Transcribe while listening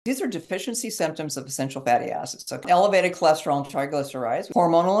These are deficiency symptoms of essential fatty acids. So elevated cholesterol and triglycerides,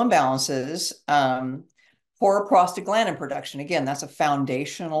 hormonal imbalances, poor prostaglandin production. Again, that's a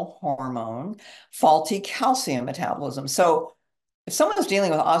foundational hormone, faulty calcium metabolism. So if someone's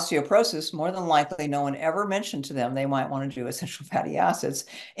dealing with osteoporosis, more than likely no one ever mentioned to them they might want to do essential fatty acids.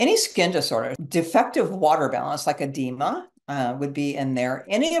 Any skin disorder, defective water balance like edema would be in there.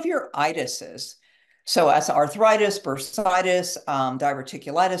 Any of your itises. So as arthritis, bursitis,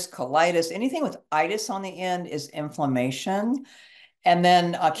 diverticulitis, colitis, anything with itis on the end is inflammation. And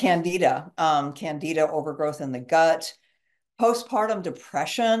then candida overgrowth in the gut. Postpartum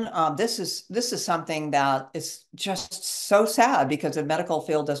depression. This is something that is just so sad because the medical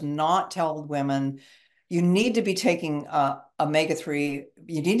field does not tell women you need to be taking omega-3.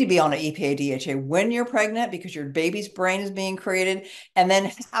 You need to be on an EPA DHA when you're pregnant because your baby's brain is being created, and then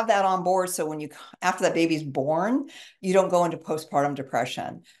have that on board so when you after that baby's born, you don't go into postpartum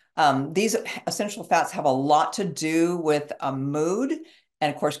depression. These essential fats have a lot to do with mood.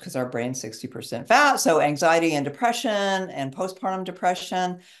 And of course, because our brain's 60% fat, so anxiety and depression and postpartum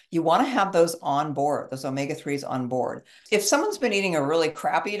depression, you want to have those on board, those omega-3s on board. If someone's been eating a really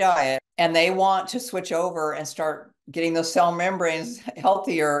crappy diet and they want to switch over and start getting those cell membranes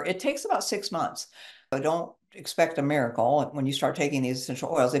healthier, it takes about 6 months. So don't expect a miracle when you start taking these essential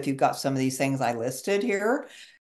oils if you've got some of these things I listed here.